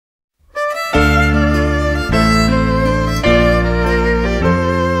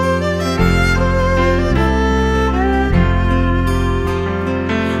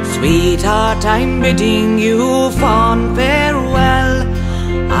Sweetheart, I'm bidding you fond farewell.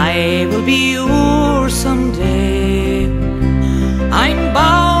 I will be yours someday. I'm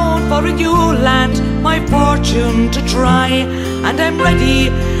bound for a new land, my fortune to try, and I'm ready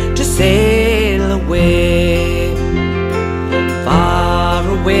to sail away. Far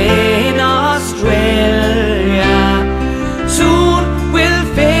away in Australia, soon will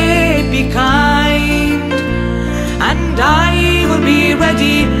fate be kind, and I will be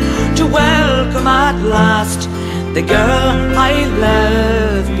ready to welcome at last the girl I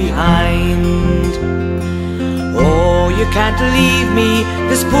left behind. Oh, you can't leave me,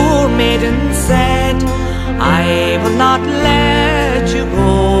 this poor maiden said, I will not let you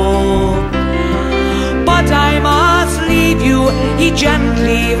go. But I must leave you, he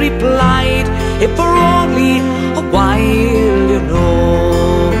gently replied, if for only a while, you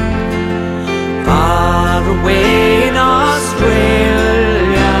know. Far away in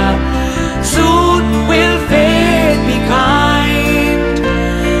Australia, soon will fate be kind,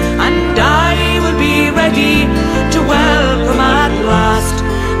 and I will be ready to welcome at last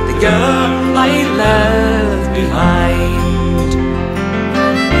the girl I left behind.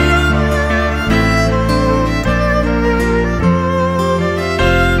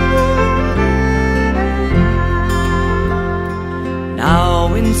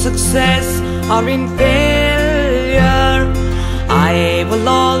 Now in success or in failure, I will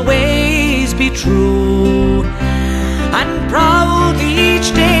always be true, and proudly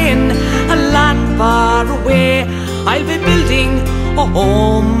each day in a land far away, I'll be building a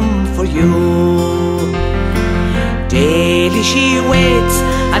home for you. Daily she waits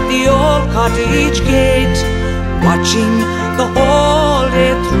at the old cottage gate, watching the whole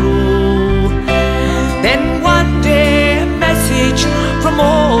day through. Then one day a message from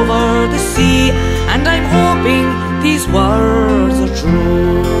over the sea, and I'm hoping these words are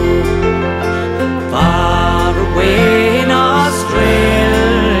true.